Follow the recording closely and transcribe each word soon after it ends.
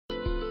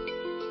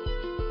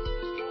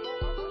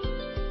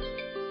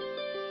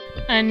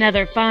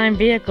Another fine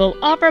vehicle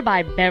offered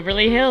by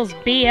Beverly Hills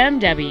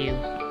BMW.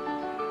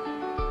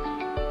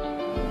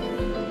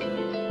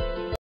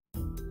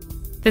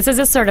 This is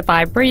a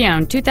certified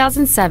pre-owned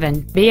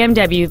 2007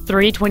 BMW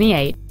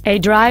 328, a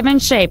drive and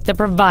shape that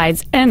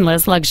provides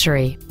endless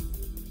luxury.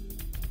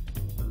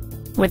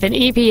 With an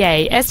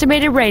EPA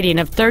estimated rating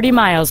of 30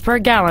 miles per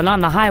gallon on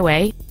the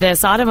highway,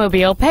 this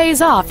automobile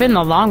pays off in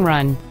the long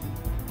run.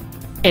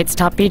 Its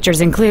top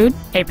features include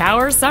a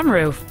power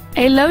sunroof,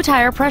 a low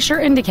tire pressure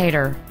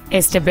indicator,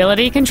 a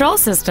stability control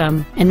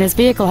system, and this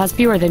vehicle has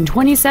fewer than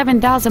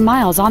 27,000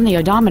 miles on the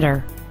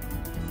odometer.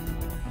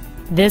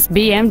 This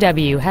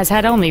BMW has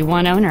had only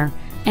one owner,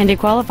 and it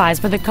qualifies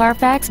for the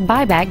Carfax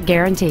buyback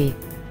guarantee.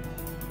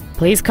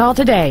 Please call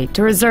today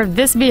to reserve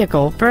this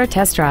vehicle for a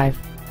test drive.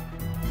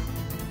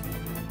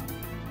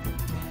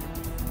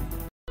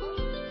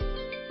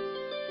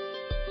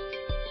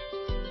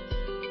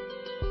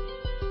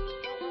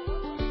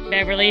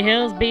 Beverly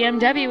Hills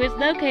BMW is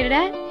located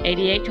at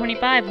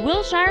 8825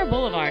 Wilshire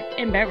Boulevard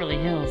in Beverly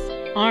Hills.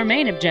 Our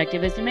main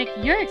objective is to make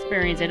your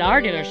experience at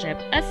our dealership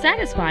a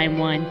satisfying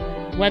one,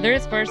 whether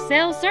it's for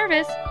sales,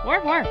 service,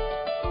 or work.